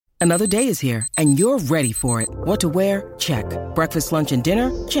Another day is here, and you're ready for it. What to wear? Check. Breakfast, lunch, and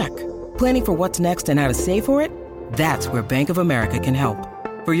dinner? Check. Planning for what's next and how to save for it? That's where Bank of America can help.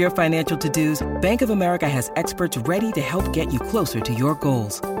 For your financial to-dos, Bank of America has experts ready to help get you closer to your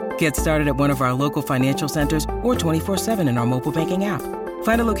goals. Get started at one of our local financial centers or 24/7 in our mobile banking app.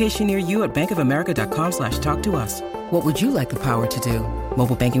 Find a location near you at bankofamerica.com/talktous. What would you like the power to do?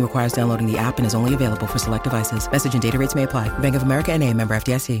 Mobile banking requires downloading the app and is only available for select devices. Message and data rates may apply. Bank of America N.A., member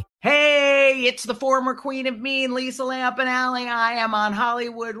FDIC. Hey, it's the former queen of mean, Lisa Lampanelli. I am on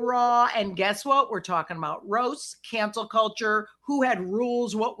Hollywood Raw, and guess what? We're talking about roasts, cancel culture, who had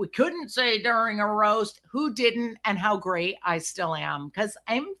rules, what we couldn't say during a roast, who didn't, and how great I still am, because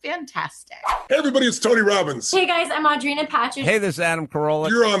I'm fantastic. Hey, everybody, it's Tony Robbins. Hey, guys, I'm Audrina Patridge. Hey, this is Adam Carolla.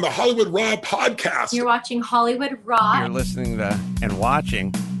 You're on the Hollywood Raw podcast. You're watching Hollywood Raw. You're listening to and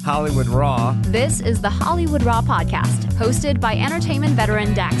watching Hollywood Raw. This is the Hollywood Raw podcast, hosted by entertainment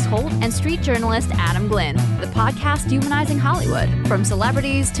veteran Dax Holt and street journalist Adam Glynn. The podcast humanizing Hollywood. From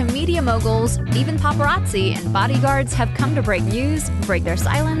celebrities to media moguls, even paparazzi and bodyguards have come to break news, break their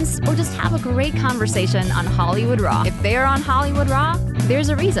silence, or just have a great conversation on Hollywood Raw. If they're on Hollywood Raw, there's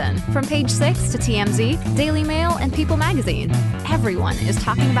a reason. From Page 6 to TMZ, Daily Mail, and People Magazine, everyone is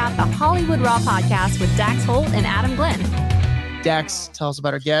talking about the Hollywood Raw podcast with Dax Holt and Adam Glynn. Dax, tell us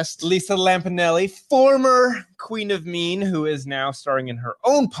about our guest. Lisa Lampanelli, former Queen of Mean, who is now starring in her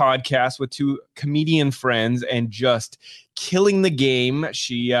own podcast with two comedian friends and just killing the game.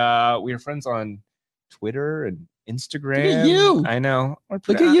 We are friends on Twitter and Instagram. Look at you. I know.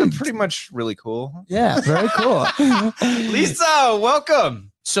 Look at you. I'm pretty much really cool. Yeah, very cool. Lisa, welcome.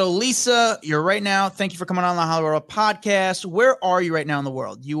 So, Lisa, you're right now. Thank you for coming on the Hollywood Raw podcast. Where are you right now in the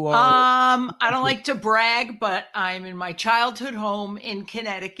world? You are. I don't like to brag, but I'm in my childhood home in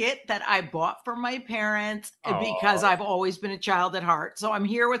Connecticut that I bought for my parents because I've always been a child at heart. So I'm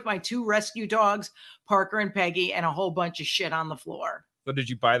here with my two rescue dogs, Parker and Peggy, and a whole bunch of shit on the floor. So did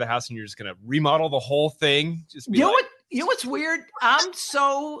you buy the house and you're just going to remodel the whole thing? Just You know what's weird? I'm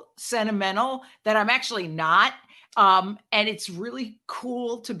so sentimental that I'm actually not. And it's really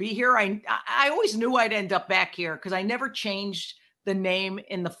cool to be here. I always knew I'd end up back here because I never changed the name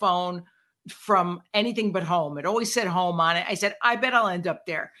in the phone from anything but home. It always said home on it. I said, I bet I'll end up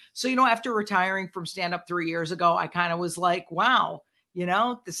there. So, after retiring from stand-up 3 years ago, I kind of was like, wow,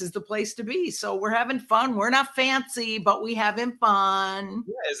 this is the place to be. So we're having fun. We're not fancy, but we having fun.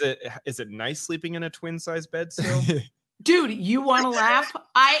 Yeah, is it nice sleeping in a twin-size bed still? Dude, you want to laugh?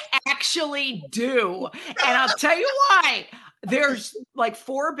 I actually do. And I'll tell you why. There's like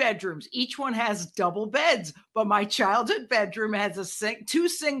 4 bedrooms. Each one has double beds, but my childhood bedroom has two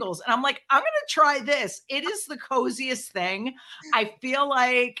singles. And I'm like, I'm going to try this. It is the coziest thing. I feel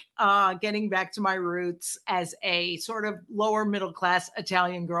like getting back to my roots as a sort of lower middle class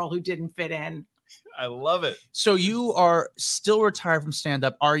Italian girl who didn't fit in. I love it. So you are still retired from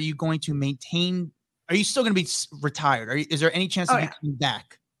stand-up. Are you going to maintain? Are you still going to be retired? Is there any chance of you coming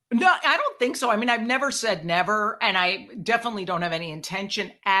back? No, I don't think so. I mean, I've never said never, and I definitely don't have any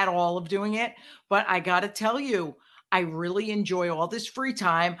intention at all of doing it. But I got to tell you, I really enjoy all this free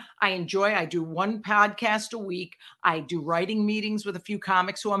time. I do one podcast a week. I do writing meetings with a few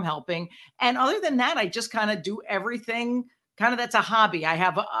comics who I'm helping. And other than that, I just kind of do everything. Kind of that's a hobby.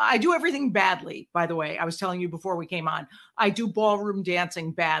 I do everything badly, by the way. I was telling you before we came on. I do ballroom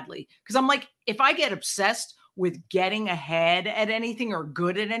dancing badly because I'm like, if I get obsessed with getting ahead at anything or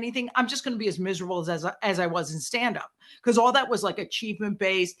good at anything, I'm just going to be as miserable as I was in stand-up because all that was like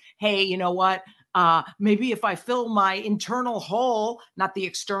achievement-based. Hey, you know what? Maybe if I fill my internal hole, not the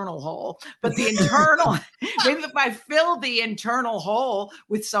external hole, but the internal, maybe if I fill the internal hole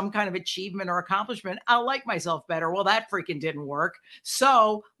with some kind of achievement or accomplishment, I'll like myself better. Well, that freaking didn't work.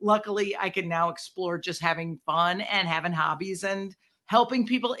 So luckily I can now explore just having fun and having hobbies and helping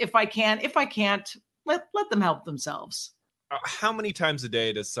people if I can. If I can't, let them help themselves. How many times a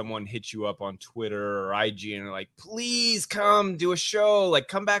day does someone hit you up on Twitter or IG and are like, please come do a show, like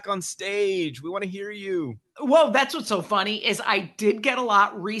come back on stage. We want to hear you. Well, that's what's so funny is I did get a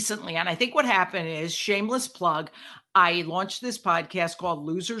lot recently. And I think what happened is, shameless plug, I launched this podcast called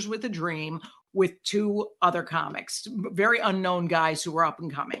Losers with a Dream with 2 other comics, very unknown guys who were up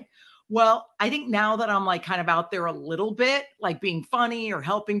and coming. Well, I think now that I'm like kind of out there a little bit, like being funny or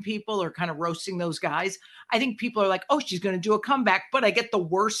helping people or kind of roasting those guys, I think people are like, oh, she's going to do a comeback, but I get the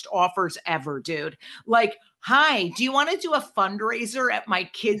worst offers ever, dude. Like Hi, do you want to do a fundraiser at my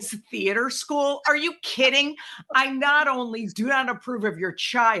kids' theater school? Are you kidding? I not only do not approve of your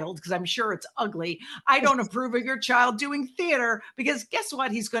child, because I'm sure it's ugly, I don't approve of your child doing theater because guess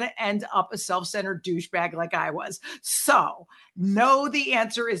what? He's going to end up a self-centered douchebag like I was. So, no, the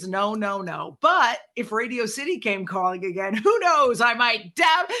answer is no, no, no. But if Radio City came calling again, who knows? I might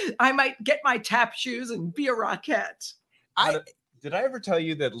get my tap shoes and be a rockette. Did I ever tell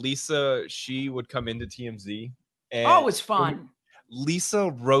you that Lisa, she would come into TMZ? And oh, it's fun. Lisa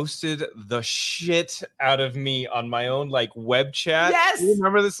roasted the shit out of me on my own like web chat. Yes. You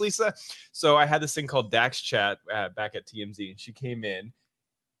remember this, Lisa? So I had this thing called Dax Chat back at TMZ, and she came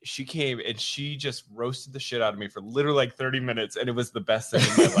and she just roasted the shit out of me for literally like 30 minutes, and it was the best thing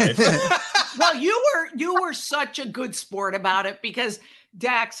in my life. Well, you were such a good sport about it because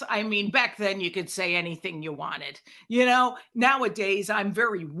Dax, I mean, back then you could say anything you wanted. You know, nowadays I'm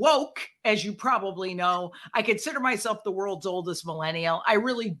very woke, as you probably know. I consider myself the world's oldest millennial. I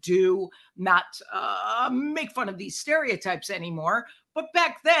really do not make fun of these stereotypes anymore. But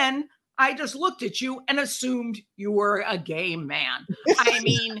back then, I just looked at you and assumed you were a gay man. I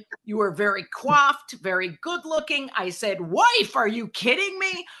mean, you were very coiffed, very good looking. I said, wife, are you kidding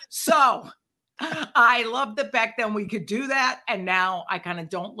me? So I love that back then we could do that. And now I kind of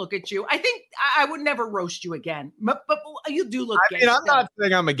don't look at you. I think I would never roast you again, but you do look gay. I mean, I'm not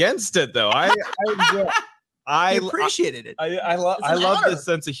saying I'm against it though. I appreciated it. I love this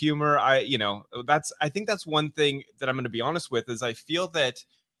sense of humor. I think that's one thing that I'm going to be honest with is I feel that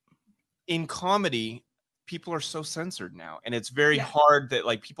in comedy, people are so censored now, and it's very hard that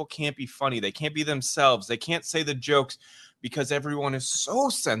like people can't be funny. They can't be themselves. They can't say the jokes because everyone is so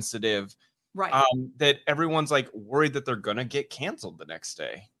sensitive, right? That everyone's like worried that they're gonna get canceled the next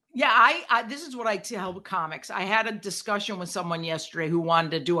day. Yeah, I this is what I tell comics. I had a discussion with someone yesterday who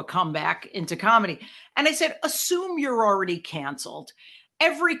wanted to do a comeback into comedy, and I said, assume you're already canceled.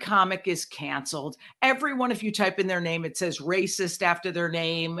 Every comic is canceled. Everyone, if you type in their name, it says racist after their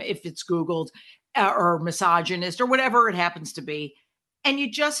name, if it's Googled, or misogynist, or whatever it happens to be. And you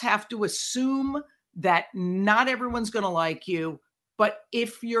just have to assume that not everyone's going to like you, but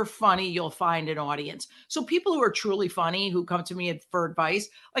if you're funny, you'll find an audience. So people who are truly funny, who come to me for advice,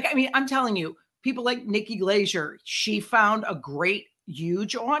 like, I mean, I'm telling you, people like Nikki Glaser, she found a great,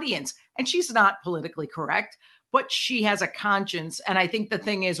 huge audience, and she's not politically correct, but she has a conscience. And I think the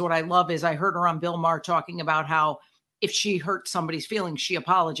thing is, what I love is I heard her on Bill Maher talking about how if she hurt somebody's feelings, she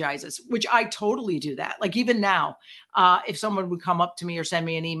apologizes, which I totally do that. Like even now, if someone would come up to me or send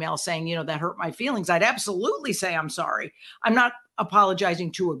me an email saying, you know, that hurt my feelings, I'd absolutely say, I'm sorry. I'm not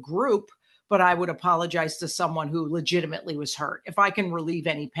apologizing to a group, but I would apologize to someone who legitimately was hurt if I can relieve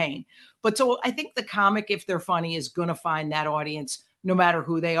any pain. But so I think the comic, if they're funny, is going to find that audience no matter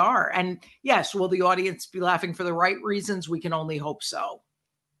who they are. And yes, will the audience be laughing for the right reasons? We can only hope so.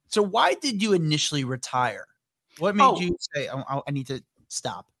 So why did you initially retire? What made you say, I need to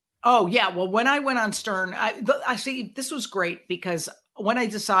stop? Oh, yeah. Well, when I went on Stern, I see this was great because when I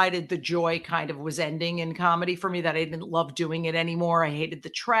decided the joy kind of was ending in comedy for me, that I didn't love doing it anymore. I hated the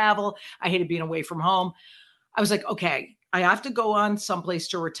travel. I hated being away from home. I was like, okay, I have to go on someplace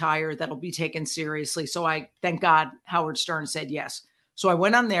to retire that'll be taken seriously. So thank God Howard Stern said yes. So I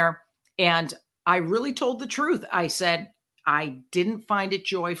went on there and I really told the truth. I said, I didn't find it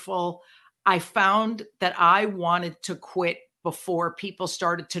joyful. I found that I wanted to quit before people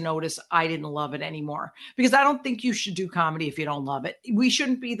started to notice I didn't love it anymore, because I don't think you should do comedy if you don't love it. We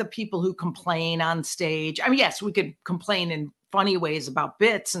shouldn't be the people who complain on stage. I mean, yes, we could complain in funny ways about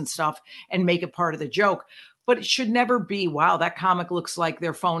bits and stuff and make it part of the joke, but it should never be, wow, that comic looks like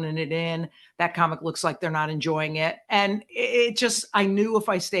they're phoning it in. That comic looks like they're not enjoying it. And it just, I knew if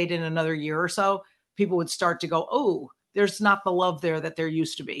I stayed in another year or so, people would start to go, oh, there's not the love there that there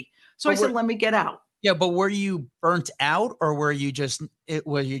used to be. So I said, let me get out. Yeah, but were you burnt out, or were you just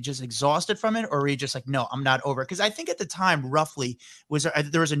exhausted from it, or were you just like, no, I'm not over it? Because I think at the time, roughly,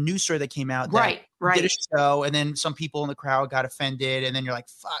 there was a news story that came out that did a show, and then some people in the crowd got offended, and then you're like,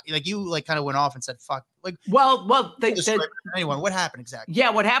 fuck, like you like kind of went off and said, fuck, like, anyone, what happened exactly? Yeah,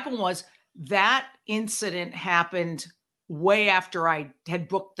 what happened was that incident happened way after I had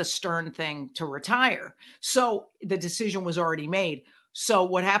booked the Stern thing to retire, so the decision was already made. So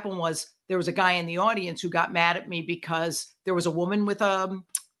what happened was there was a guy in the audience who got mad at me because there was a woman with a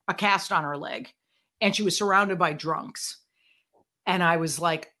cast on her leg and she was surrounded by drunks. And I was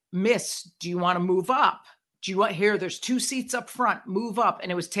like, miss, do you want to move up? Do you want here? There's 2 seats up front, move up. And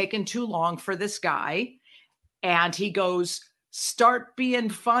it was taking too long for this guy. And he goes, start being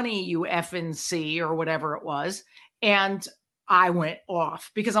funny, you effing C, or whatever it was. And I went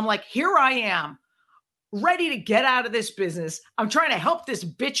off because I'm like, here I am, ready to get out of this business. I'm trying to help this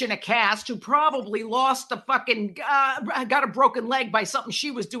bitch in a cast who probably lost a fucking, got a broken leg by something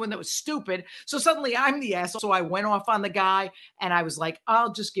she was doing that was stupid. So suddenly I'm the asshole. So I went off on the guy and I was like,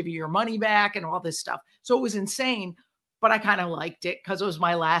 I'll just give you your money back and all this stuff. So it was insane, but I kind of liked it because it was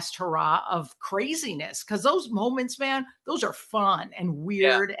my last hurrah of craziness. Because those moments, man, those are fun and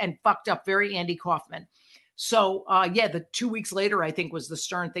weird and fucked up, very Andy Kaufman. So the 2 weeks later, I think was the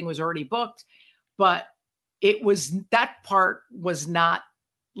Stern thing was already booked, but that part was not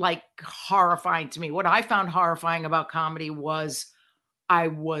like horrifying to me. What I found horrifying about comedy was I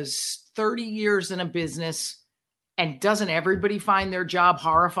was 30 years in a business, and doesn't everybody find their job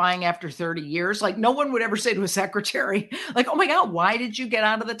horrifying after 30 years? Like no one would ever say to a secretary, like, oh my God, why did you get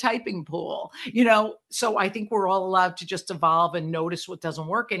out of the typing pool? So I think we're all allowed to just evolve and notice what doesn't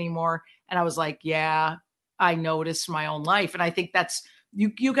work anymore. And I was like, yeah, I noticed my own life. And I think that's,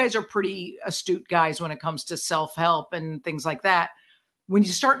 you guys are pretty astute guys when it comes to self-help and things like that. When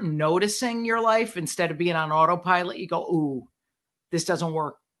you start noticing your life instead of being on autopilot, you go, ooh, this doesn't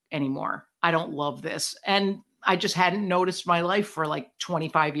work anymore. I don't love this. And I just hadn't noticed my life for like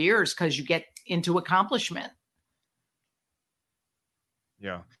 25 years because you get into accomplishment.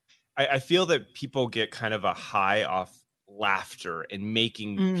 Yeah. I feel that people get kind of a high off laughter and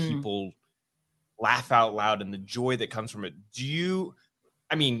making people laugh out loud and the joy that comes from it.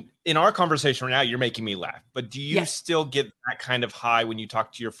 In our conversation right now, you're making me laugh, but do you still get that kind of high when you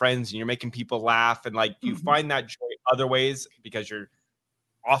talk to your friends and you're making people laugh, and like, do you find that joy other ways because you're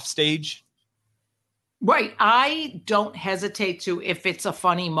off stage? Right. I don't hesitate to, if it's a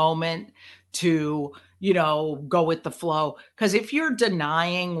funny moment, to, go with the flow. Because if you're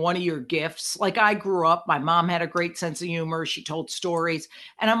denying one of your gifts, like I grew up, my mom had a great sense of humor. She told stories.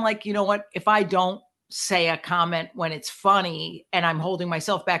 And I'm like, you know what? If I don't say a comment when it's funny and I'm holding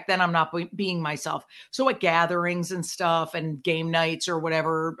myself back, then I'm not being myself. So at gatherings and stuff and game nights or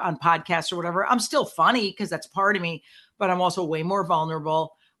whatever, on podcasts or whatever, I'm still funny because that's part of me, but I'm also way more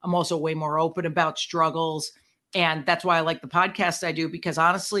vulnerable. I'm also way more open about struggles. And that's why I like the podcast I do, because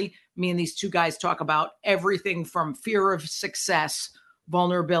honestly, me and these two guys talk about everything from fear of success,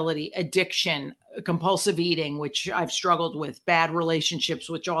 vulnerability, addiction, compulsive eating, which I've struggled with, bad relationships,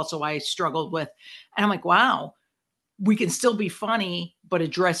 which also I struggled with. And I'm like, wow, we can still be funny, but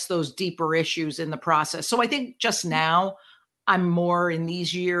address those deeper issues in the process. So I think just now I'm more in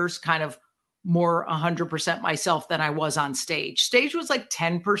these years kind of more 100% myself than I was on stage. Stage was like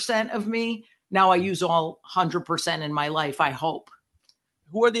 10% of me. Now I use all 100% in my life, I hope.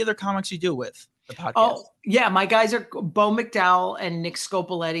 Who are the other comics you do with the podcast? Oh, yeah. My guys are Bo McDowell and Nick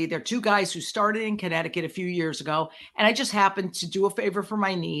Scopoletti. They're two guys who started in Connecticut a few years ago. And I just happened to do a favor for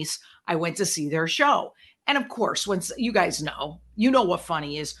my niece. I went to see their show. And of course, when you guys know what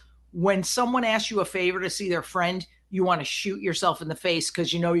funny is. When someone asks you a favor to see their friend, you want to shoot yourself in the face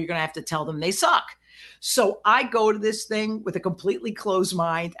because you're going to have to tell them they suck. So I go to this thing with a completely closed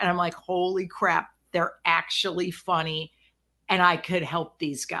mind and I'm like, holy crap, they're actually funny. And I could help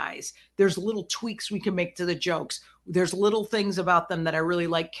these guys. There's little tweaks we can make to the jokes. There's little things about them that I really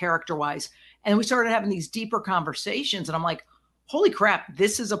like character-wise. And we started having these deeper conversations. And I'm like, holy crap,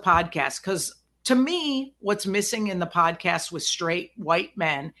 this is a podcast. Because to me, what's missing in the podcast with straight white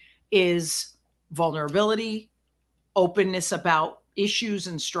men is vulnerability, openness about issues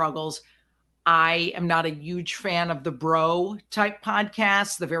and struggles. I am not a huge fan of the bro type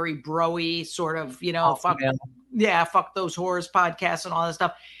podcasts, the very bro-y sort of, fuck those whores podcasts and all that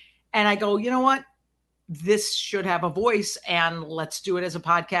stuff. And I go, you know what? This should have a voice and let's do it as a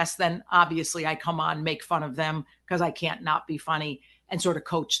podcast. Then obviously I come on, make fun of them because I can't not be funny and sort of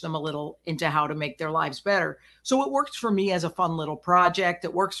coach them a little into how to make their lives better. So it works for me as a fun little project.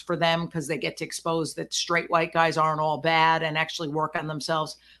 It works for them because they get to expose that straight white guys aren't all bad and actually work on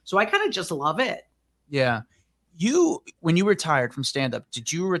themselves. So I kind of just love it. Yeah. When you retired from stand-up, did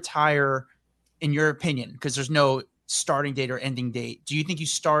you retire, in your opinion, because there's no starting date or ending date, do you think you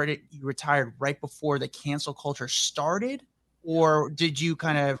retired right before the cancel culture started? Or did you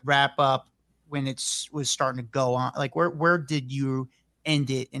kind of wrap up when it was starting to go on? Like where did you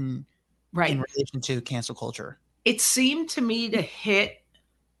end it in relation to cancel culture? It seemed to me to hit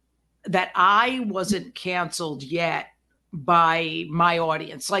that I wasn't canceled yet by my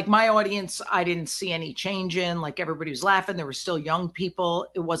audience. Like my audience, I didn't see any change in. Like everybody was laughing. There were still young people.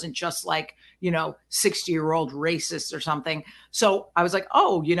 It wasn't just like, 60-year-old racists or something. So I was like,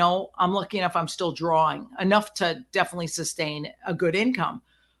 oh, I'm lucky enough I'm still drawing enough to definitely sustain a good income.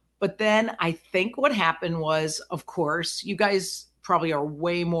 But then I think what happened was, of course, you guys probably are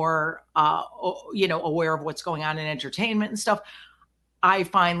way more, aware of what's going on in entertainment and stuff. I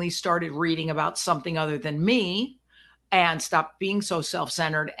finally started reading about something other than me and stopped being so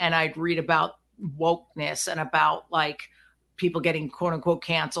self-centered. And I'd read about wokeness and about like people getting quote unquote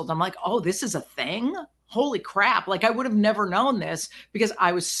canceled. I'm like, oh, this is a thing? Holy crap. Like I would have never known this because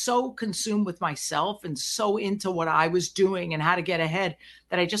I was so consumed with myself and so into what I was doing and how to get ahead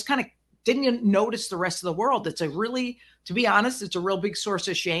that I just kind of didn't notice the rest of the world. It's a really, to be honest, it's a real big source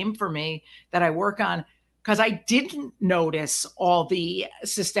of shame for me that I work on because I didn't notice all the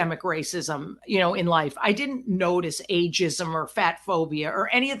systemic racism, in life. I didn't notice ageism or fat phobia or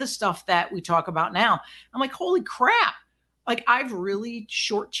any of the stuff that we talk about now. I'm like, holy crap. Like I've really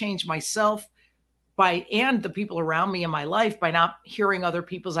shortchanged myself and the people around me in my life by not hearing other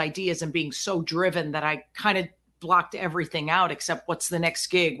people's ideas and being so driven that I kind of blocked everything out except what's the next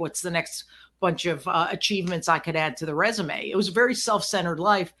gig, what's the next bunch of achievements I could add to the resume. It was a very self-centered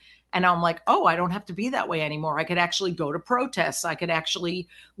life. And I'm like, oh, I don't have to be that way anymore. I could actually go to protests. I could actually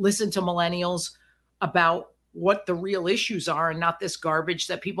listen to millennials about what the real issues are and not this garbage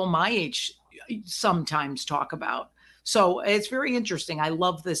that people my age sometimes talk about. So it's very interesting. I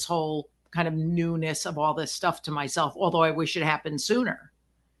love this whole kind of newness of all this stuff to myself, although I wish it happened sooner.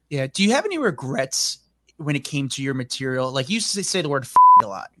 Yeah. Do you have any regrets when it came to your material? Like you say the word a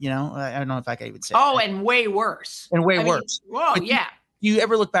lot, I don't know if I can even say that. And way worse. And way worse. Whoa, yeah. Do you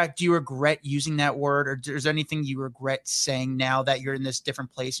ever look back? Do you regret using that word, or is there anything you regret saying now that you're in this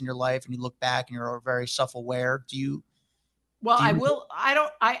different place in your life and you look back and you're very self-aware?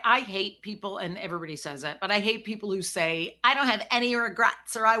 I hate people, and everybody says it, but I hate people who say, I don't have any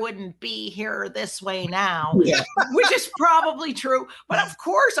regrets or I wouldn't be here this way now, which is probably true. But of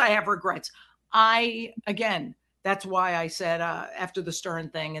course I have regrets. That's why I said after the Stern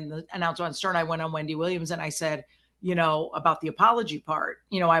thing and the announcement on Stern, I went on Wendy Williams and I said, about the apology part,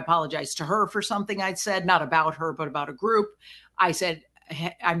 I apologized to her for something I'd said, not about her, but about a group. I said,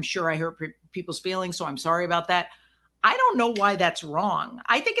 I'm sure I hurt people's feelings, so I'm sorry about that. I don't know why that's wrong.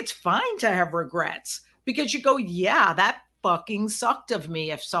 I think it's fine to have regrets because you go, yeah, that fucking sucked of me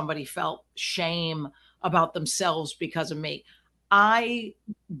if somebody felt shame about themselves because of me. I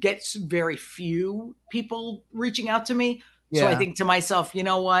get very few people reaching out to me. Yeah. So I think to myself, you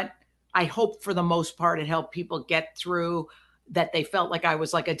know what? I hope for the most part it helped people get through that. They felt like I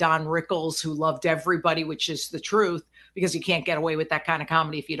was like a Don Rickles who loved everybody, which is the truth, because you can't get away with that kind of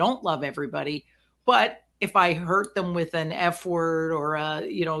comedy if you don't love everybody. But if I hurt them with an F word or a,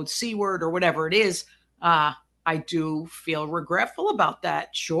 C word or whatever it is, I do feel regretful about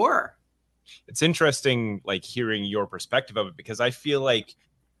that. Sure. It's interesting, like hearing your perspective of it, because I feel like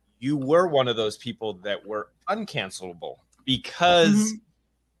you were one of those people that were uncancelable because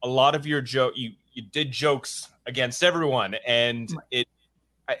a lot of your you did jokes against everyone. And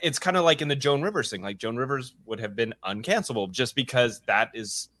it's kind of like in the Joan Rivers thing, like Joan Rivers would have been uncancelable just because that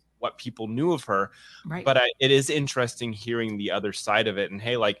is what people knew of her. Right. But it is interesting hearing the other side of it. And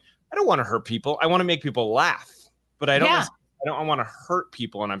hey, like, I don't want to hurt people. I want to make people laugh, but I don't want to hurt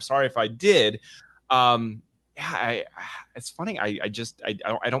people. And I'm sorry if I did. It's funny. I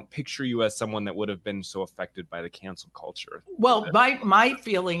don't picture you as someone that would have been so affected by the cancel culture. Well, my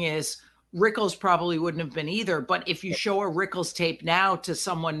feeling is Rickles probably wouldn't have been either. But if you show a Rickles tape now to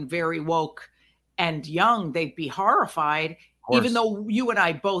someone very woke and young, they'd be horrified. Even though you and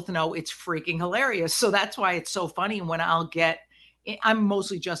I both know it's freaking hilarious. So that's why it's so funny when I'm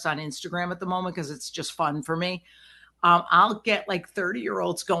mostly just on Instagram at the moment because it's just fun for me. I'll get like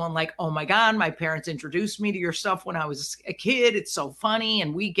 30-year-olds going like, oh my God, my parents introduced me to your stuff when I was a kid. It's so funny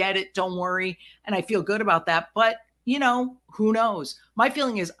and we get it. Don't worry. And I feel good about that. But, who knows? My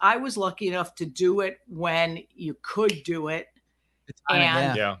feeling is I was lucky enough to do it when you could do it.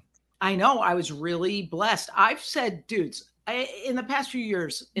 I know I was really blessed. I've said, dudes, in the past few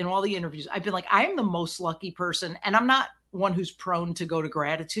years, in all the interviews, I've been like, I am the most lucky person. And I'm not one who's prone to go to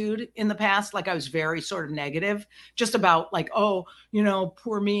gratitude in the past. Like I was very sort of negative just about like, oh,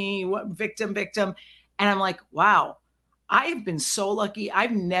 poor me, what victim. And I'm like, wow, I've been so lucky.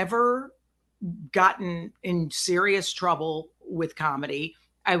 I've never gotten in serious trouble with comedy.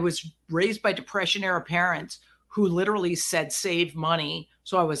 I was raised by Depression era parents who literally said, save money.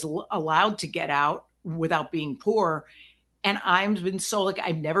 So I was allowed to get out without being poor. And I've been so like,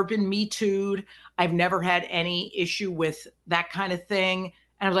 I've never been Me Too'd. I've never had any issue with that kind of thing.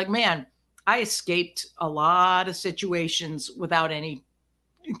 And I was like, man, I escaped a lot of situations without any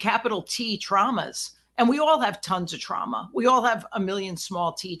capital T traumas. And we all have tons of trauma. We all have a million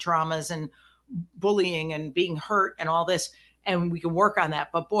small T traumas and bullying and being hurt and all this. And we can work on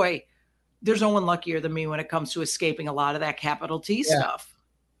that. But boy, there's no one luckier than me when it comes to escaping a lot of that capital T stuff.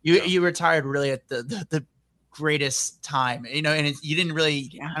 You retired really at the greatest time, you know, and you didn't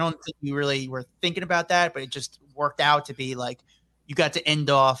really, I don't think you really were thinking about that, but it just worked out to be like, you got to end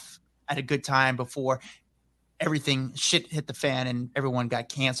off at a good time before everything shit hit the fan and everyone got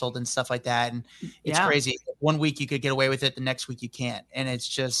canceled and stuff like that. And it's crazy. One week you could get away with it, the next week you can't. And it's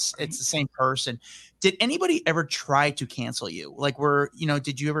just, it's the same person. Did anybody ever try to cancel you? Like,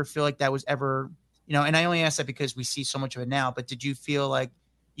 did you ever feel like that was ever, and I only ask that because we see so much of it now, but did you feel like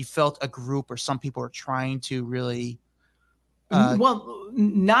you felt a group or some people are trying to really? Well,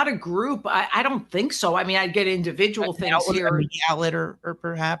 not a group. I don't think so. I mean, I get individual things here. A media outlet or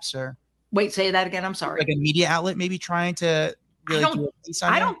perhaps, or. Wait, say that again. I'm sorry. Like a media outlet maybe trying to really do a piece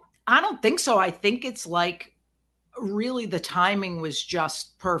on it? I don't think so. I think it's like really the timing was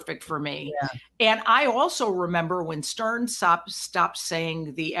just perfect for me. Yeah. And I also remember when Stern stopped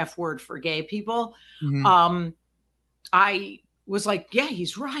saying the F word for gay people. Mm-hmm. I was like, yeah,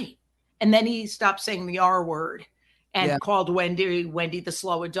 he's right. And then he stopped saying the R word and called Wendy the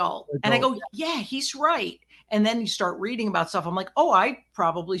slow adult. And I go, yeah, he's right. And then you start reading about stuff. I'm like, oh, I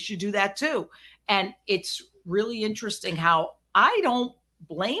probably should do that too. And it's really interesting how I don't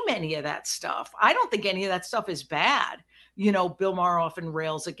blame any of that stuff. I don't think any of that stuff is bad. Bill Maher often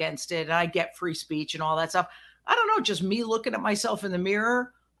rails against it. And I get free speech and all that stuff. I don't know, just me looking at myself in the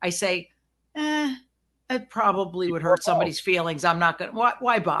mirror, I say, it probably would hurt somebody's feelings. I'm not going to,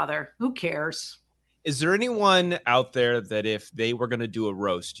 why bother? Who cares? Is there anyone out there that if they were going to do a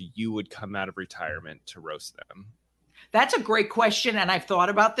roast, you would come out of retirement to roast them? That's a great question. And I've thought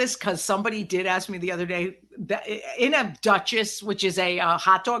about this because somebody did ask me the other day that in a Duchess, which is a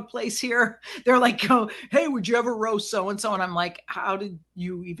hot dog place here. They're like, hey, would you ever roast so-and-so? And I'm like, how did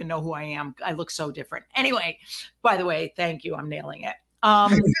you even know who I am? I look so different. Anyway, by the way, thank you. I'm nailing it.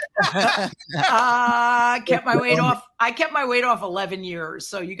 Kept my weight off. I kept my weight off 11 years.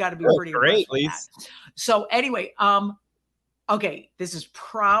 So you got to be pretty great. So anyway, okay, this is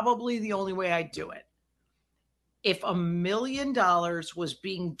probably the only way I do it. If $1 million was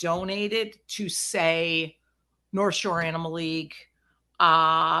being donated to, say, North Shore Animal League,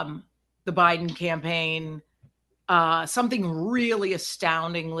 the Biden campaign, something really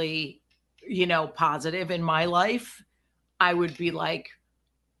astoundingly, positive in my life, I would be like,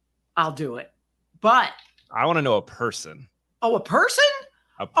 I'll do it. But I want to know a person. Oh, a person?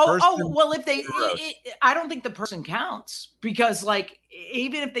 A person? Oh, well, if they, I don't think the person counts because, like,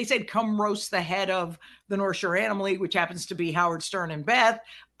 even if they said, come roast the head of the North Shore Animal League, which happens to be Howard Stern and Beth,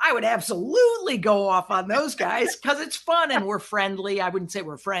 I would absolutely go off on those guys because it's fun and we're friendly. I wouldn't say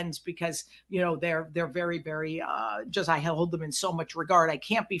we're friends because, they're very, very, I hold them in so much regard. I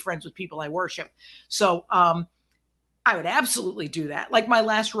can't be friends with people I worship. So, I would absolutely do that. Like my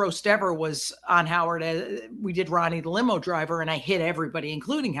last roast ever was on Howard. We did Ronnie the limo driver and I hit everybody,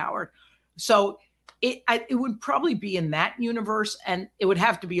 including Howard. So it would probably be in that universe and it would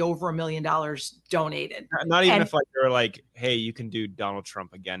have to be over $1 million donated. Not even if like they're like, hey, you can do Donald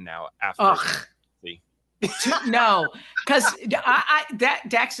Trump again now after. No, because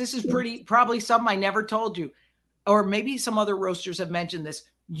Dax, this is probably something I never told you. Or maybe some other roasters have mentioned this.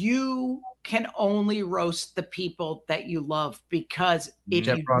 You can only roast the people that you love because if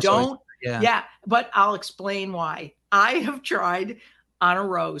you don't, but I'll explain why. I have tried on a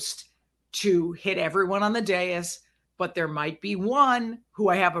roast to hit everyone on the dais, but there might be one who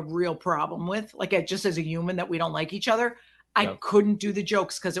I have a real problem with, like just as a human that we don't like each other. I couldn't do the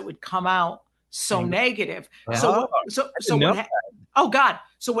jokes because it would come out so negative. So oh God.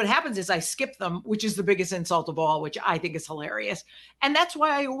 So what happens is I skip them, which is the biggest insult of all, which I think is hilarious. And that's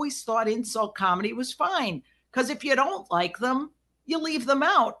why I always thought insult comedy was fine. Because if you don't like them, you leave them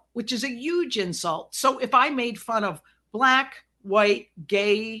out, which is a huge insult. So if I made fun of black, white,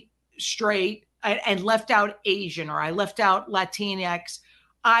 gay, straight, and left out Asian, or I left out Latinx,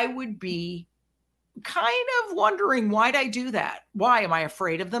 I would be kind of wondering, why'd I do that? Why am I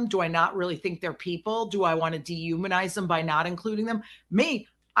afraid of them? Do I not really think they're people? Do I want to dehumanize them by not including them? Me,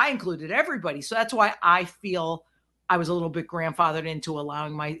 I included everybody. So that's why I feel I was a little bit grandfathered into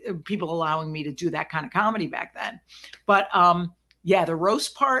allowing me to do that kind of comedy back then. But the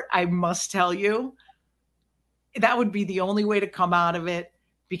roast part, I must tell you, that would be the only way to come out of it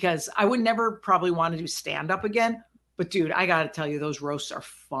because I would never probably want to do stand up again. But dude, I got to tell you, those roasts are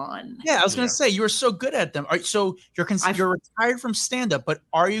fun. Yeah, I was going to say, you were so good at them. So you're retired from stand-up, but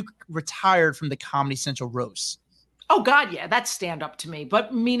are you retired from the Comedy Central roasts? Oh God, yeah, that's stand-up to me.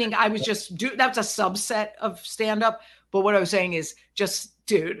 But meaning I was that's a subset of stand-up. But what I was saying is just,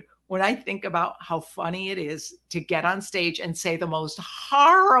 dude, when I think about how funny it is to get on stage and say the most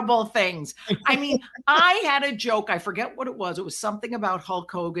horrible things. I mean, I had a joke. I forget what it was. It was something about Hulk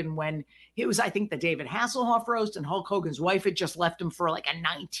Hogan when it was, I think, the David Hasselhoff roast, and Hulk Hogan's wife had just left him for like a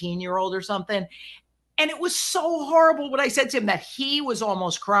 19-year-old or something. And it was so horrible what I said to him that he was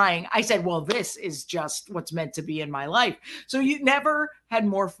almost crying. I said, well, this is just what's meant to be in my life. So you never had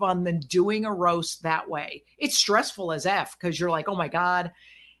more fun than doing a roast that way. It's stressful as F because you're like, oh my God,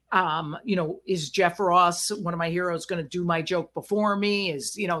 is Jeff Ross, one of my heroes, going to do my joke before me?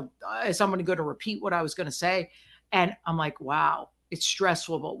 Is someone going to repeat what I was going to say? And I'm like, wow, it's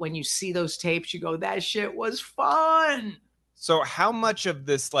stressful. But when you see those tapes, you go, that shit was fun. So how much of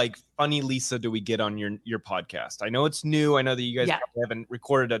this like funny Lisa do we get on your podcast? I know it's new. I know that you guys probably haven't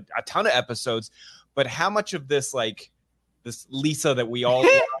recorded a ton of episodes, but how much of this, like this Lisa that we all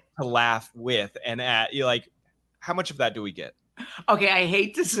love to laugh with and at, how much of that do we get? Okay, I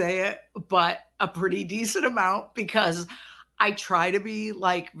hate to say it, but a pretty decent amount, because I try to be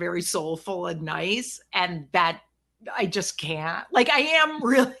like very soulful and nice, and that I just can't. Like I am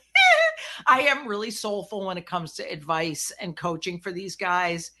really soulful when it comes to advice and coaching for these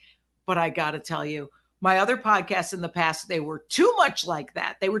guys. But I got to tell you, my other podcasts in the past, they were too much like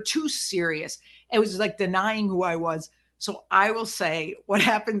that. They were too serious. It was like denying who I was. So I will say what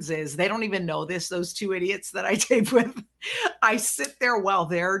happens is they don't even know this, those two idiots that I tape with. I sit there while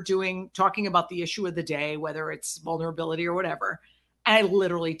they're talking about the issue of the day, whether it's vulnerability or whatever. And I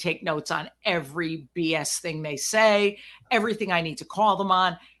literally take notes on every BS thing they say, everything I need to call them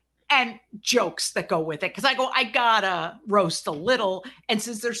on, and jokes that go with it. Because I gotta roast a little. And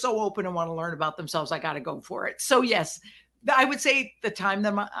since they're so open and want to learn about themselves, I gotta go for it. So yes, I would say the time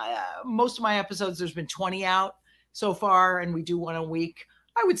that most of my episodes, there's been 20 out so far, and we do one a week.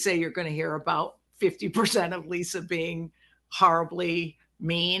 I would say you're going to hear about 50% of Lisa being horribly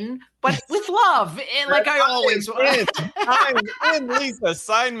mean, but with love. And like I always want. I'm in, Lisa.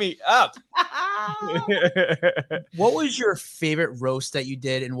 Sign me up. What was your favorite roast that you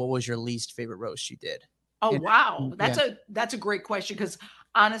did, and what was your least favorite roast you did? Oh, wow. That's a great question, because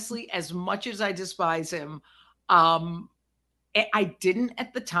honestly, as much as I despise him, I didn't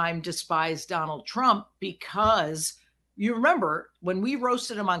at the time despise Donald Trump, because you remember when we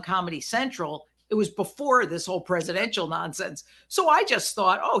roasted him on Comedy Central, it was before this whole presidential nonsense. So I just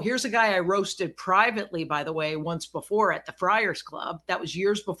thought, oh, here's a guy I roasted privately, by the way, once before at the Friars Club. That was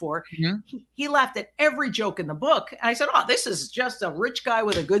years before. Mm-hmm. He laughed at every joke in the book. And I said, oh, this is just a rich guy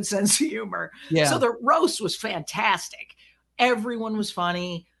with a good sense of humor. Yeah. So the roast was fantastic. Everyone was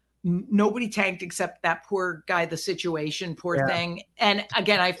funny. Nobody tanked except that poor guy, the situation, poor thing. And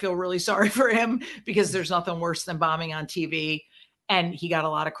again, I feel really sorry for him, because there's nothing worse than bombing on TV. And he got a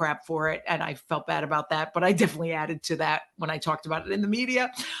lot of crap for it. And I felt bad about that. But I definitely added to that when I talked about it in the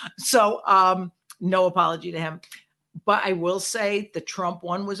media. So no apology to him. But I will say the Trump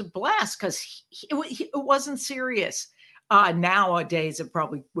one was a blast, because it wasn't serious. Nowadays, it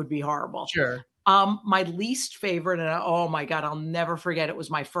probably would be horrible. Sure. My least favorite, and oh my God, I'll never forget. It was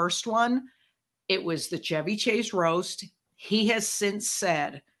my first one. It was the Chevy Chase roast. He has since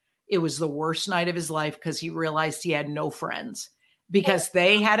said it was the worst night of his life, because he realized he had no friends, because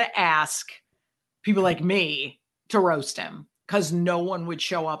they had to ask people like me to roast him, because no one would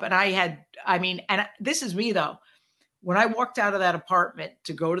show up. And and this is me though. When I walked out of that apartment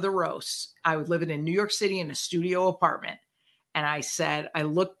to go to the roast, I was living in New York City in a studio apartment. And I said, I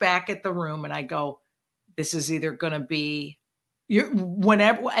look back at the room and I go, this is either going to be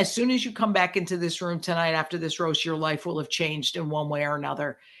as soon as you come back into this room tonight after this roast, your life will have changed in one way or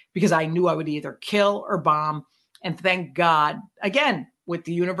another, because I knew I would either kill or bomb. And thank God, again, with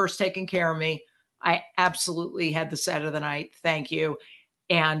the universe taking care of me, I absolutely had the set of the night. Thank you.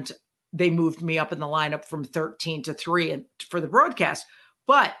 And they moved me up in the lineup from 13 to 3 for the broadcast.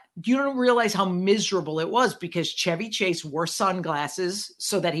 But you don't realize how miserable it was, because Chevy Chase wore sunglasses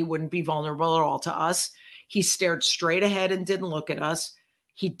so that he wouldn't be vulnerable at all to us. He stared straight ahead and didn't look at us.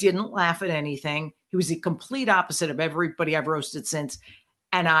 He didn't laugh at anything. He was the complete opposite of everybody I've roasted since.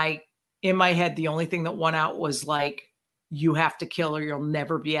 And in my head, the only thing that won out was like, you have to kill or you'll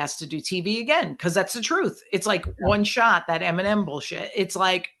never be asked to do TV again. Because that's the truth. It's like one shot, that Eminem bullshit. It's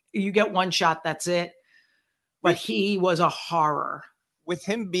like you get one shot, that's it. But he was a horror. With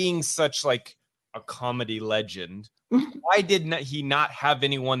him being such like a comedy legend, why did he not have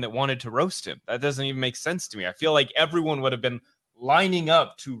anyone that wanted to roast him? That doesn't even make sense to me. I feel like everyone would have been lining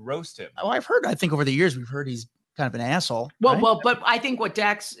up to roast him. Oh, I think over the years, we've heard he's kind of an asshole. Well, but I think what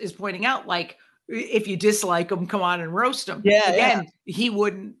Dax is pointing out, like, if you dislike him, come on and roast him. Yeah. Again, he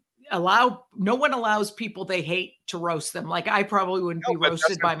wouldn't no one allows people they hate to roast them. Like I probably wouldn't be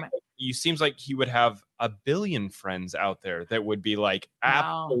roasted by you seems like he would have a billion friends out there that would be like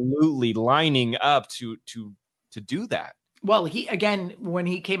Wow. absolutely lining up to do that. Well, when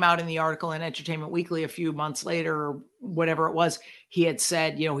he came out in the article in Entertainment Weekly a few months later, or whatever it was, he had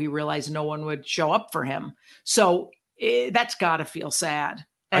said, he realized no one would show up for him. So that's got to feel sad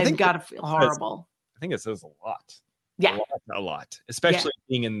and got to feel horrible. I think it says a lot. Yeah. A lot, especially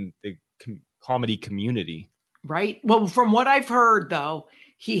being in the comedy community. Right. Well, from what I've heard, though,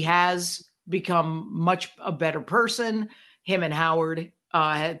 he has become much a better person. Him and Howard,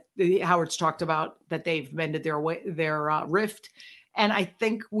 Howard's talked about that they've mended their rift. And I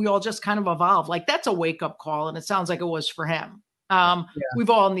think we all just kind of evolved. Like, that's a wake up call. And it sounds like it was for him. We've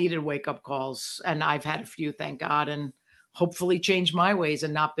all needed wake up calls, and I've had a few, thank God, and hopefully changed my ways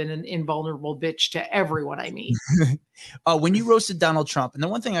and not been an invulnerable bitch to everyone I meet. When you roasted Donald Trump, and the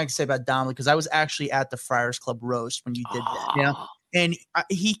one thing I can say about Donald, because I was actually at the Friars Club roast when you did that, and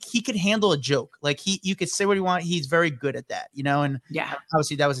he could handle a joke. Like, you could say what you want. He's very good at that, and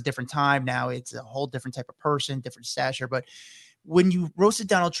obviously that was a different time. Now it's a whole different type of person, different stature. But when you roasted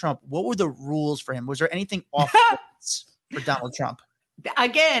Donald Trump, what were the rules for him? Was there anything off limits for Donald Trump?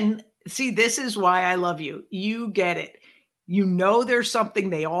 Again, see, this is why I love you. You get it. There's something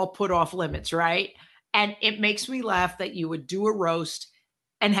they all put off limits, right? And it makes me laugh that you would do a roast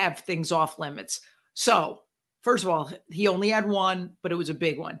and have things off limits. So, first of all, he only had one, but it was a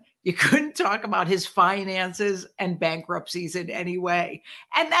big one. You couldn't talk about his finances and bankruptcies in any way.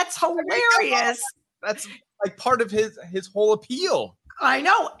 And that's hilarious. That's like part of his whole appeal. I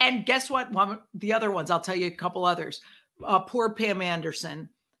know. And guess what? The other ones, I'll tell you a couple others. Poor Pam Anderson.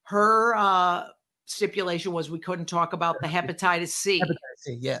 Her stipulation was we couldn't talk about the hepatitis C. Hepatitis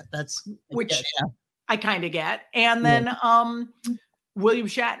C, yeah. Which I kind of get. And then William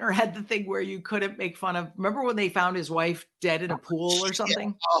Shatner had the thing where you couldn't make fun of. Remember when they found his wife dead in a pool or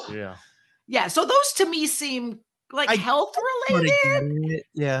something? Yeah. Yeah. So those to me seem like health related.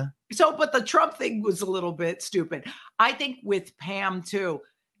 Yeah. So, but the Trump thing was a little bit stupid. I think with Pam too.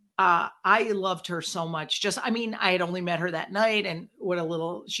 I loved her so much. I had only met her that night, and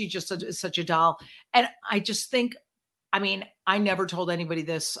she just is such a doll. And I just think, I never told anybody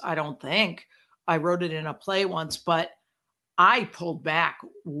this. I don't think I wrote it in a play once, but I pulled back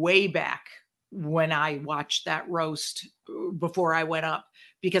way back when I watched that roast before I went up,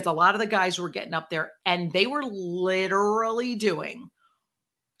 because a lot of the guys were getting up there and they were literally doing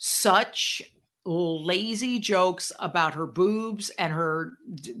such lazy jokes about her boobs and her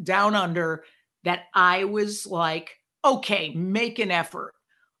down under that I was like, okay, make an effort.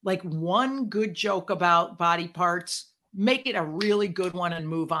 Like, one good joke about body parts, make it a really good one and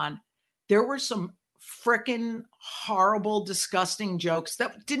move on. There were some freaking horrible, disgusting jokes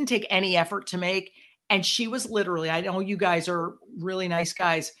that didn't take any effort to make. And she was literally, I know you guys are really nice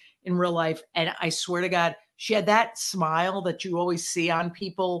guys in real life, and I swear to God, she had that smile that you always see on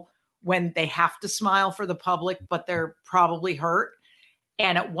people when they have to smile for the public, but they're probably hurt.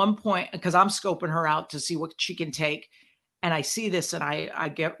 And at one point, because I'm scoping her out to see what she can take, and I see this and I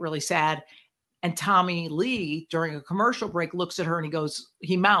get really sad. And Tommy Lee, during a commercial break, looks at her and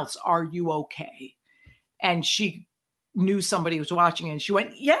he mouths, "Are you okay?" And she knew somebody was watching, and she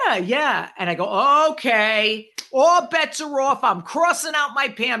went, yeah. And I go, okay, all bets are off. I'm crossing out my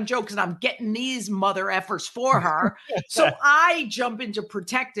Pam jokes and I'm getting these mother effers for her. So I jump into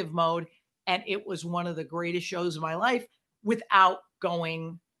protective mode, and it was one of the greatest shows of my life without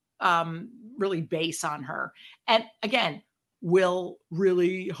going really base on her. And again, will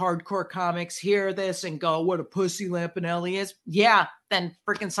really hardcore comics hear this and go, what a pussy Lampanelli is? Yeah, then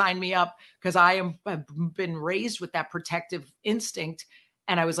freaking sign me up, because I've been raised with that protective instinct.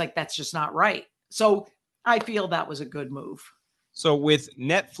 And I was like, that's just not right. So I feel that was a good move. So with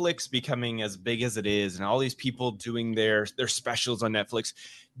Netflix becoming as big as it is and all these people doing their specials on Netflix,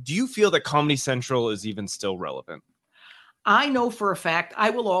 do you feel that Comedy Central is even still relevant? I know for a fact I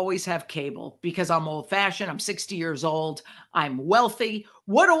will always have cable because I'm old fashioned. I'm 60 years old. I'm wealthy.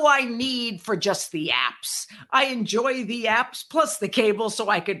 What do I need for just the apps? I enjoy the apps plus the cable so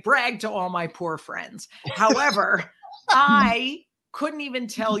I could brag to all my poor friends. However, I couldn't even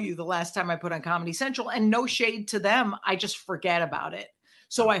tell you the last time I put on Comedy Central, and no shade to them. I just forget about it.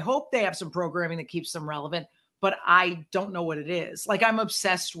 So I hope they have some programming that keeps them relevant, but I don't know what it is. Like, I'm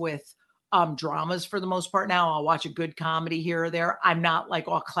obsessed with dramas for the most part now. I'll watch a good comedy here or there. I'm not like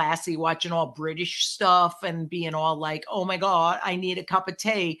all classy watching all British stuff and being all like, oh my God, I need a cup of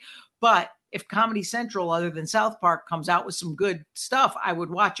tea. But if Comedy Central, other than South Park, comes out with some good stuff, I would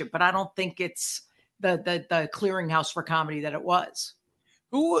watch it. But I don't think it's the clearinghouse for comedy that it was.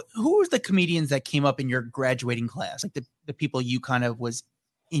 Who was the comedians that came up in your graduating class? Like the people you kind of was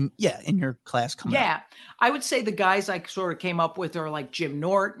in your class coming up? I would say the guys I sort of came up with are like Jim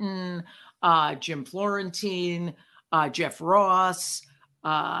Norton, Jim Florentine, Jeff Ross,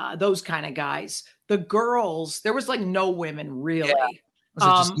 those kind of guys. The girls, there was like no women really. Yeah.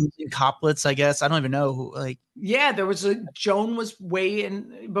 Was it just using couplets, I guess? I don't even know who, like. Yeah, there was Joan was way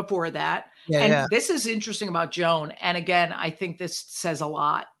in before that. This is interesting about Joan. And again, I think this says a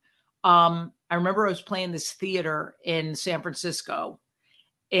lot. I remember I was playing this theater in San Francisco,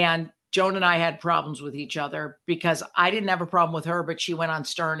 and Joan and I had problems with each other because I didn't have a problem with her, but she went on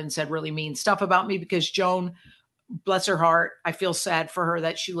Stern and said really mean stuff about me because Joan, bless her heart, I feel sad for her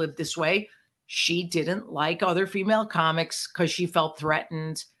that she lived this way. She didn't like other female comics because she felt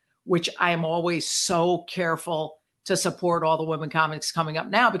threatened, which I am always so careful to support all the women comics coming up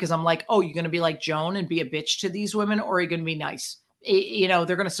now because I'm like, oh, you're going to be like Joan and be a bitch to these women, or are you going to be nice? You know,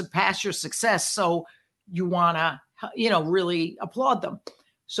 they're going to surpass your success. So you want to, really applaud them.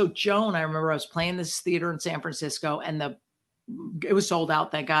 So Joan, I remember I was playing this theater in San Francisco and it was sold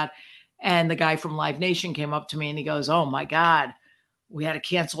out, thank God. And the guy from Live Nation came up to me and he goes, oh my God, we had to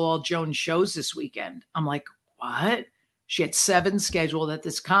cancel all Joan's shows this weekend. I'm like, what? She had 7 scheduled at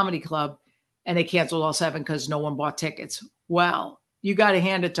this comedy club and they canceled all 7 because no one bought tickets. Well, you got to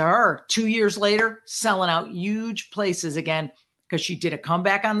hand it to her. 2 years later, selling out huge places again because she did a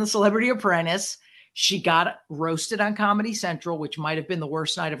comeback on The Celebrity Apprentice. She got roasted on Comedy Central, which might have been the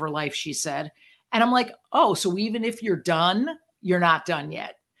worst night of her life, she said. And I'm like, oh, so even if you're done, you're not done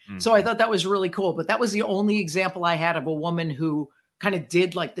yet. Mm-hmm. So I thought that was really cool. But that was the only example I had of a woman who kind of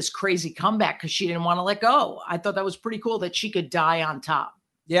did like this crazy comeback because she didn't want to let go. I thought that was pretty cool that she could die on top.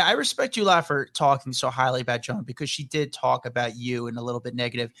 Yeah, I respect you a lot for talking so highly about Joan because she did talk about you and a little bit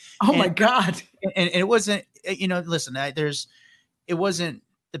negative. My God. And it wasn't, listen, it wasn't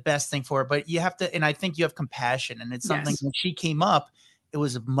the best thing for her, but you have to, and I think you have compassion, and it's something when she came up, it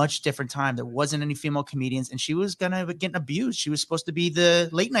was a much different time. There wasn't any female comedians and she was going to get abused. She was supposed to be the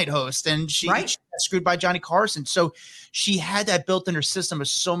late night host and she got screwed by Johnny Carson. So she had that built in her system of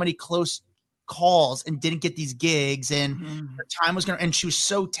so many close calls and didn't get these gigs, and her time was and she was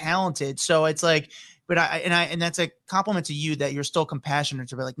so talented. So it's like, but and that's a compliment to you that you're still compassionate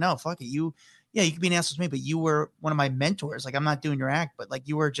to be like, no, fuck it. You could be an asshole to me, but you were one of my mentors. Like, I'm not doing your act, but like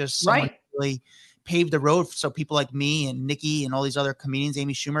you were just someone who really paved the road so people like me and Nikki and all these other comedians,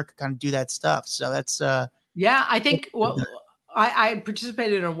 Amy Schumer, could kind of do that stuff. So that's I think I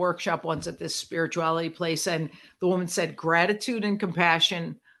participated in a workshop once at this spirituality place, and the woman said gratitude and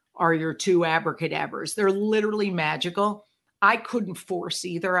compassion are your 2 abracadabras. They're literally magical. I couldn't force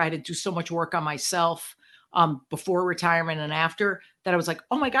either. I had to do so much work on myself before retirement and after that. I was like,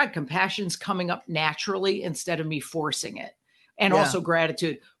 oh my God, compassion's coming up naturally instead of me forcing it. And also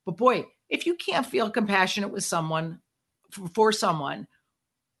gratitude. But boy, if you can't feel compassionate with someone, for someone,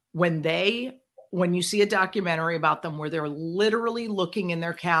 when you see a documentary about them where they're literally looking in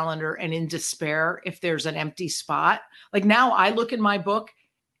their calendar and in despair if there's an empty spot, like now I look in my book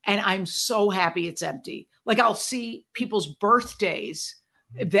and I'm so happy it's empty. Like I'll see people's birthdays,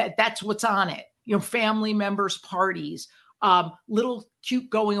 that's what's on it. Family members' parties, little cute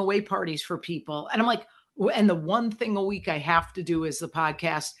going away parties for people. And I'm like, and the one thing a week I have to do is the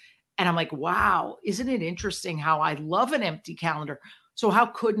podcast. And I'm like, wow, isn't it interesting how I love an empty calendar? So how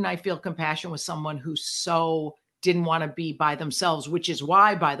couldn't I feel compassion with someone who so didn't want to be by themselves, which is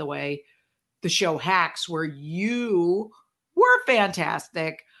why, by the way, the show Hacks, where you were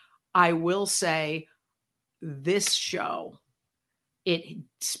fantastic. I will say this show, it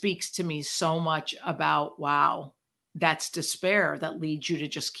speaks to me so much about, wow, that's despair that leads you to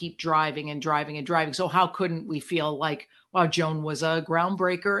just keep driving and driving and driving. So how couldn't we feel like, wow, Joan was a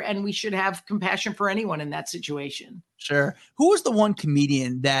groundbreaker and we should have compassion for anyone in that situation? Sure. Who was the one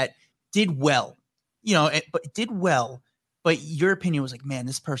comedian that did well, but your opinion was like, man,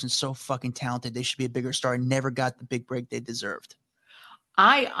 this person's so fucking talented. They should be a bigger star and never got the big break they deserved?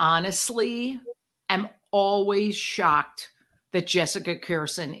 I honestly am always shocked that Jessica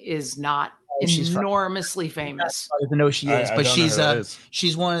Kirson is not enormously famous. I don't know who she is, but she's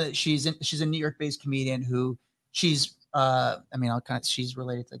a New York-based comedian who she's she's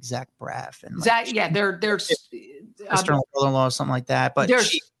related to like Zach Braff and they're brother-in-law or something like that. But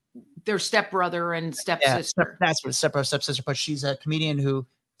their stepbrother and stepsister. That's what stepsister. But she's a comedian who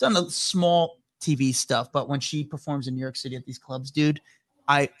done a small TV stuff. But when she performs in New York City at these clubs, dude,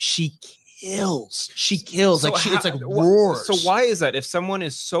 she kills. So it's like roars. So why is that? If someone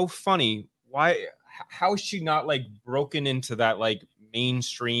is so funny, how is she not like broken into that like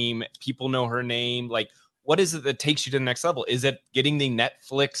mainstream? People know her name. Like, what is it that takes you to the next level? Is it getting the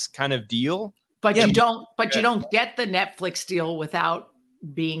Netflix kind of deal? But you don't get the Netflix deal without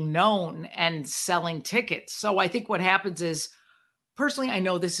being known and selling tickets. So I think what happens is, personally, I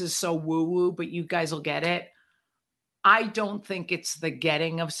know this is so woo-woo, but you guys will get it. I don't think it's the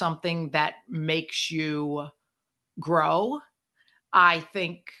getting of something that makes you grow. I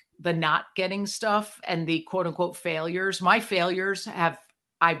think the not getting stuff and the quote unquote failures, my failures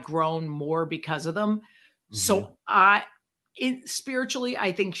I've grown more because of them. Mm-hmm. So spiritually,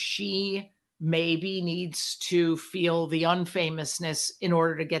 I think she maybe needs to feel the unfamousness in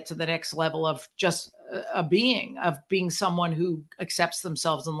order to get to the next level of just being someone who accepts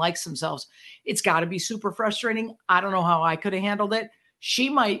themselves and likes themselves. It's got to be super frustrating. I don't know how I could have handled it. She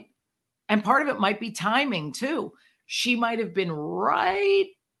might, and part of it might be timing too. She might have been right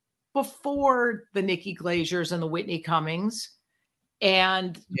before the Nikki Glazers and the Whitney Cummings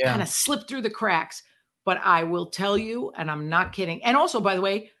and kind of slipped through the cracks. But I will tell you, and I'm not kidding. And also, by the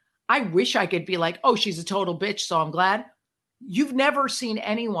way, I wish I could be like, oh, she's a total bitch, so I'm glad. You've never seen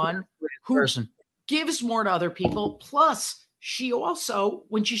anyone who gives more to other people. Plus, she also,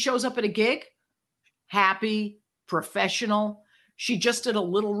 when she shows up at a gig, happy, professional. She just did a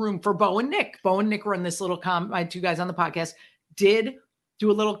little room for Bo and Nick. Bo and Nick run this little my two guys on the podcast, did do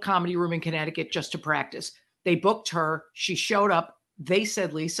a little comedy room in Connecticut just to practice. They booked her. She showed up. They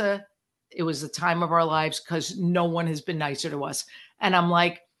said, Lisa, it was the time of our lives because no one has been nicer to us. And I'm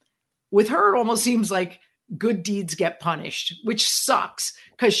like, with her, it almost seems like good deeds get punished, which sucks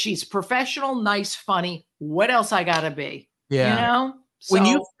because she's professional, nice, funny. What else I gotta be? Yeah. You know?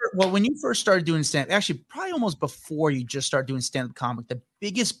 When you first started doing stand-up, actually probably almost before you just started doing stand-up comic, the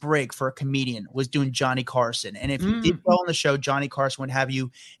biggest break for a comedian was doing Johnny Carson. And if you did well on the show, Johnny Carson would have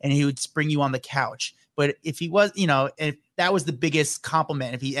you and he would bring you on the couch. But if he was, if that was the biggest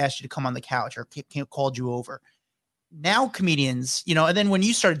compliment, if he asked you to come on the couch or called you over. Now comedians, and then when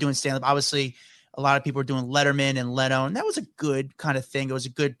you started doing stand-up, obviously a lot of people were doing Letterman and Leno, and that was a good kind of thing. It was a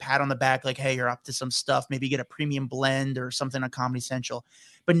good pat on the back, like, hey, you're up to some stuff. Maybe get a premium blend or something on Comedy Central.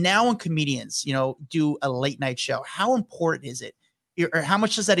 But now when comedians, do a late night show, how important is it? Or how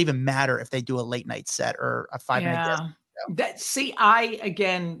much does that even matter if they do a late night set or a 5-minute guest show? I,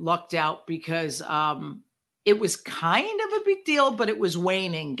 again, lucked out because it was kind of a big deal, but it was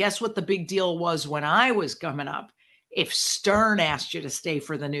waning. Guess what the big deal was when I was coming up? If Stern asked you to stay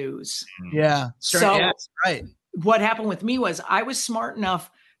for the news. Yeah. Stern, right. What happened with me was I was smart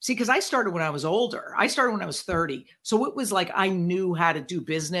enough. See, because I started when I was older. I started when I was 30. So it was like I knew how to do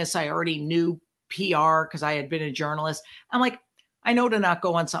business. I already knew PR because I had been a journalist. I'm like, I know to not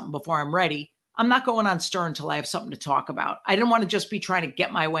go on something before I'm ready. I'm not going on Stern until I have something to talk about. I didn't want to just be trying to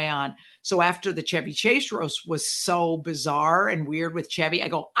get my way on. So after the Chevy Chase roast was so bizarre and weird with Chevy, I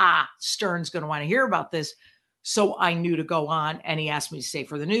go, Stern's going to want to hear about this. So I knew to go on, and he asked me to stay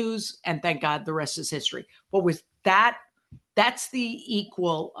for the news, and thank God the rest is history. But with that, that's the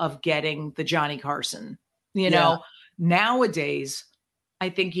equal of getting the Johnny Carson. Nowadays, I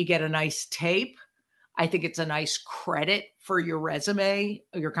think you get a nice tape. I think it's a nice credit for your resume,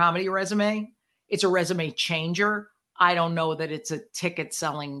 your comedy resume. It's a resume changer. I don't know that it's a ticket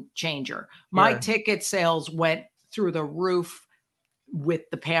selling changer. My ticket sales went through the roof with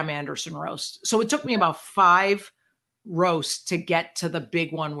the Pam Anderson roast. So it took me about 5 roasts to get to the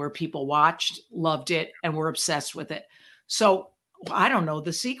big one where people watched, loved it, and were obsessed with it. So I don't know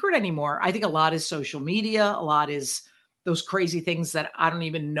the secret anymore. I think a lot is social media. A lot is those crazy things that I don't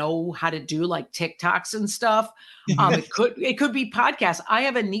even know how to do, like TikToks and stuff. It could be podcasts. I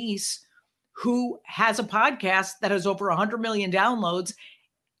have a niece who has a podcast that has over 100 million downloads,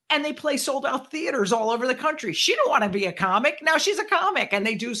 and they play sold out theaters all over the country. She didn't want to be a comic. Now she's a comic and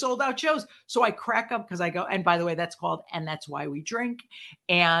they do sold out shows. So I crack up because I go, and by the way, that's called And That's Why We Drink.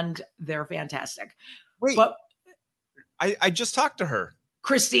 And they're fantastic. Wait, but I just talked to her.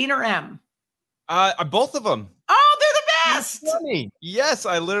 Christine or M? Both of them. Oh, they're the best. Funny. Yes,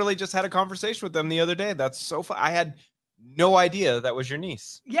 I literally just had a conversation with them the other day. That's so fun. I had no idea that was your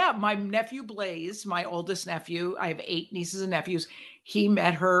niece. Yeah, my nephew Blaze, my oldest nephew. I have 8 nieces and nephews. He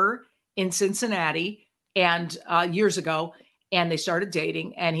met her in Cincinnati and years ago, and they started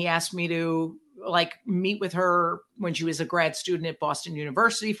dating. And he asked me to meet with her when she was a grad student at Boston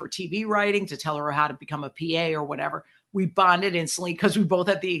University for TV writing, to tell her how to become a PA or whatever. We bonded instantly because we both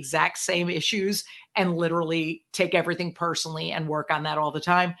had the exact same issues and literally take everything personally and work on that all the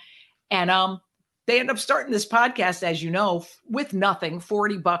time. And they ended up starting this podcast, as you know, with nothing,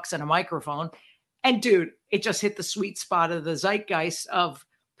 $40 and a microphone. And dude, it just hit the sweet spot of the zeitgeist of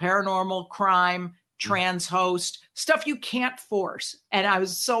paranormal, crime, trans host, stuff you can't force. And I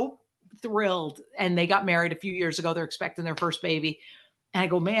was so thrilled. And they got married a few years ago. They're expecting their first baby. And I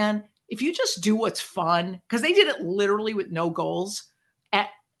go, man, if you just do what's fun, because they did it literally with no goals.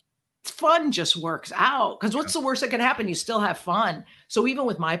 fun just works out. Because what's the worst that can happen? You still have fun. So even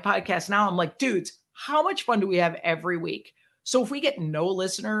with my podcast now, I'm like, dudes, how much fun do we have every week? So if we get no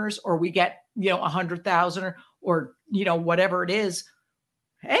listeners or we get, 100,000 or, whatever it is,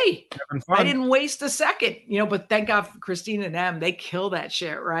 hey, I didn't waste a second, but thank God for Christine and Em. They kill that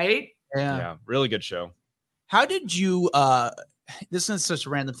shit, right? Yeah. Really good show. How did you, this is such a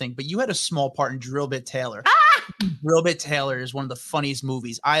random thing, but you had a small part in Drill Bit Taylor. Drill Bit Taylor is one of the funniest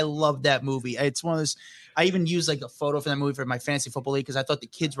movies. I love that movie. It's one of those, I even used like a photo for that movie for my fantasy football league because I thought the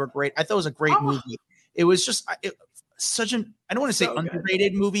kids were great. I thought it was a great movie. It was just such an, I don't want to say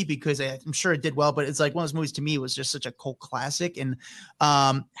underrated movie because I'm sure it did well, but it's like one of those movies to me was just such a cult classic. And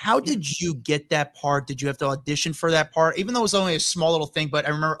how did you get that part? Did you have to audition for that part? Even though it was only a small little thing, but I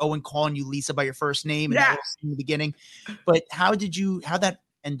remember Owen calling you Lisa by your first name and that was in the beginning. But how'd that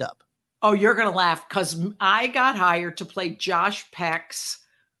end up? Oh, you're going to laugh because I got hired to play Josh Peck's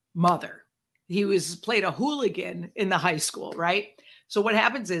mother. He played a hooligan in the high school, right? So what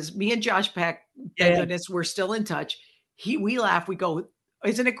happens is me and Josh Peck, thank goodness, we're still in touch. We laugh. We go,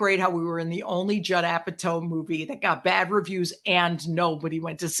 isn't it great how we were in the only Judd Apatow movie that got bad reviews and nobody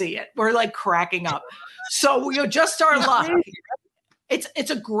went to see it? We're like cracking up. So just our luck.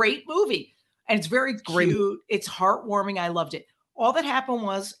 It's a great movie and it's very cute. It's heartwarming. I loved it. All that happened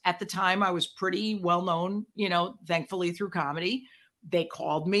was at the time I was pretty well known, thankfully through comedy. They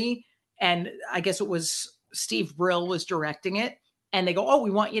called me and I guess it was Steve Brill was directing it. And they go, oh,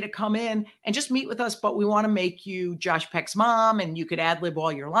 we want you to come in and just meet with us, but we want to make you Josh Peck's mom and you could ad-lib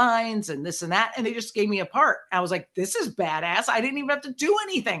all your lines and this and that. And they just gave me a part. I was like, this is badass. I didn't even have to do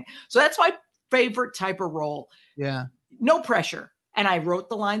anything. So that's my favorite type of role. Yeah. No pressure. And I wrote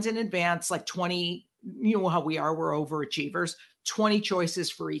the lines in advance, like 20, you know how we are, we're overachievers, 20 choices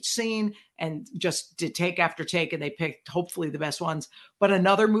for each scene and just did take after take. And they picked hopefully the best ones. But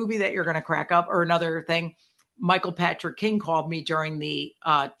another movie that you're going to crack up or another thing, Michael Patrick King called me during the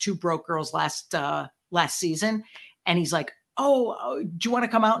Two Broke Girls last season. And he's like, oh, do you want to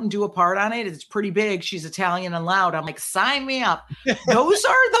come out and do a part on it? It's pretty big. She's Italian and loud. I'm like, sign me up. Those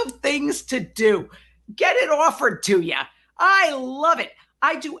are the things to do. Get it offered to you. I love it.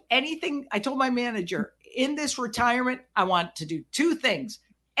 I do anything. I told my manager in this retirement, I want to do two things.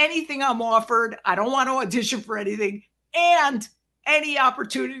 Anything I'm offered. I don't want to audition for anything. And any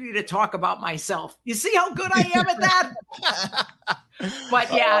opportunity to talk about myself. You see how good I am at that?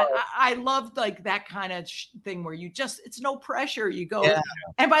 But yeah, I love like that kind of thing where it's no pressure. You go,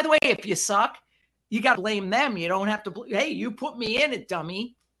 and by the way, if you suck, you got to blame them. You don't have to, hey, you put me in it,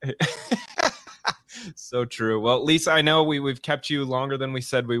 dummy. So true. Well, Lisa, I know we've kept you longer than we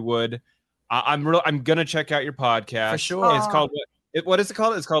said we would. I'm going to check out your podcast. For sure. It's called what is it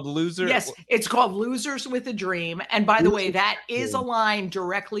called? It's called Losers. Yes, it's called Losers with a Dream. And by the way, that is a line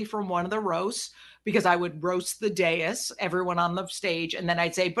directly from one of the roasts because I would roast the dais, everyone on the stage. And then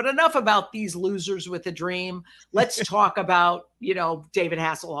I'd say, but enough about these losers with a dream. Let's talk about, David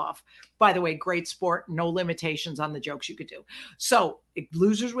Hasselhoff. By the way, great sport, no limitations on the jokes you could do. So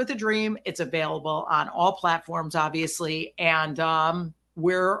Losers with a Dream, it's available on all platforms, obviously. And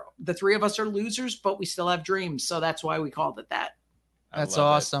the three of us are losers, but we still have dreams. So that's why we called it that. That's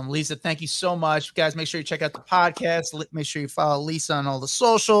awesome. Lisa, thank you so much. Guys, make sure you check out the podcast. Make sure you follow Lisa on all the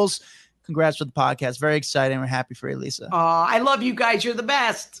socials. Congrats for the podcast. Very exciting. We're happy for you, Lisa. I love you guys. You're the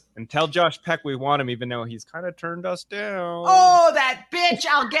best. And tell Josh Peck we want him, even though he's kind of turned us down. Oh, that bitch.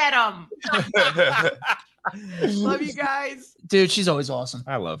 I'll get him. Love you guys. Dude, she's always awesome.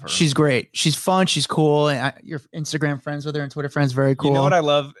 I love her. She's great. She's fun. She's cool. And you're Instagram friends with her and Twitter friends. Very cool. You know what I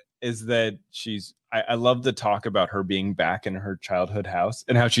love is that I love the talk about her being back in her childhood house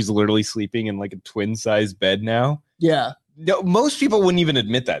and how she's literally sleeping in like a twin size bed now. Yeah. No, most people wouldn't even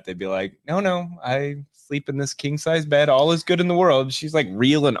admit that. They'd be like, no, I sleep in this king size bed. All is good in the world. She's like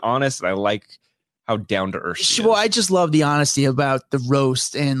real and honest. And I like how down to earth she is. Well, I just love the honesty about the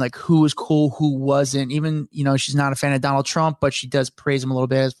roast and like who was cool, who wasn't. Even, she's not a fan of Donald Trump, but she does praise him a little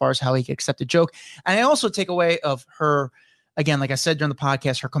bit as far as how he can accept a joke. And I also take away of her, again, like I said during the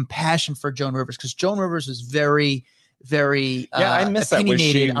podcast, her compassion for Joan Rivers, because Joan Rivers was very, very I miss that. Was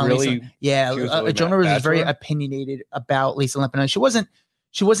she really? Joan Rivers was very opinionated about Lisa Lampanelli.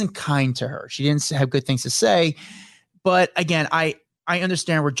 She wasn't kind to her. She didn't have good things to say. But again, I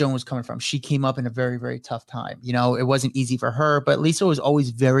understand where Joan was coming from. She came up in a very, very tough time. It wasn't easy for her, but Lisa was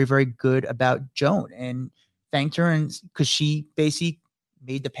always very, very good about Joan and thanked her, and because she basically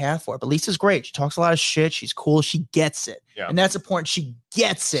made the path for it. But Lisa's great. She talks a lot of shit. She's cool. She gets it. Yeah. And that's important. She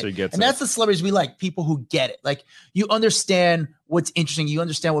gets it. That's the celebrities we like, people who get it. Like, you understand what's interesting. You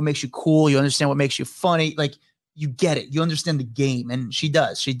understand what makes you cool. You understand what makes you funny. Like, you get it. You understand the game, and she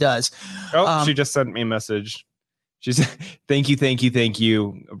does. She does. Oh, she just sent me a message. She said, "Thank you.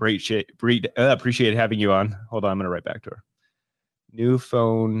 Appreciate having you on." Hold on, I'm gonna write back to her. New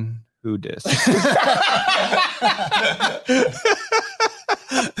phone, who dis?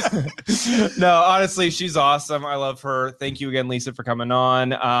 No, honestly, she's awesome. I love her. Thank you again, Lisa, for coming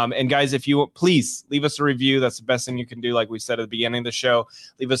on. And guys, if you please leave us a review, that's the best thing you can do. Like we said at the beginning of the show,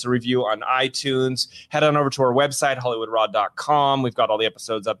 leave us a review on iTunes. Head on over to our website, HollywoodRaw.com. We've got all the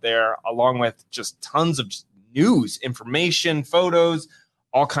episodes up there, along with just tons of news, information, photos,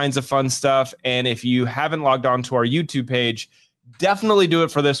 all kinds of fun stuff. And if you haven't logged on to our YouTube page, definitely do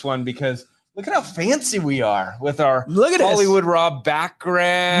it for this one, because look at how fancy we are with our Hollywood Raw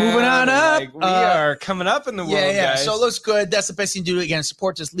background. Moving on up. We are coming up in the world, guys. So it looks good. That's the best thing to do. Again,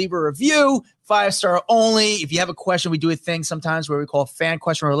 support. Just leave a review. 5-star only. If you have a question, we do a thing sometimes where we call fan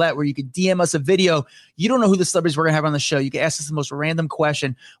question roulette, where you can DM us a video. You don't know who the celebrities we're going to have on the show. You can ask us the most random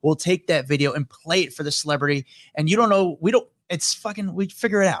question. We'll take that video and play it for the celebrity. And you don't know. We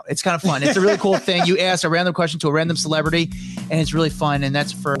figure it out. It's kind of fun. It's a really cool thing. You ask a random question to a random celebrity, and it's really fun. And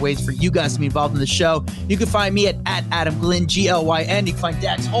that's for ways for you guys to be involved in the show. You can find me at Adam Glynn, GLYN. You can find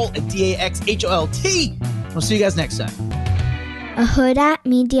Dax Holt at DAXHOLT. We'll see you guys next time. A Huda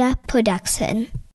Media Production.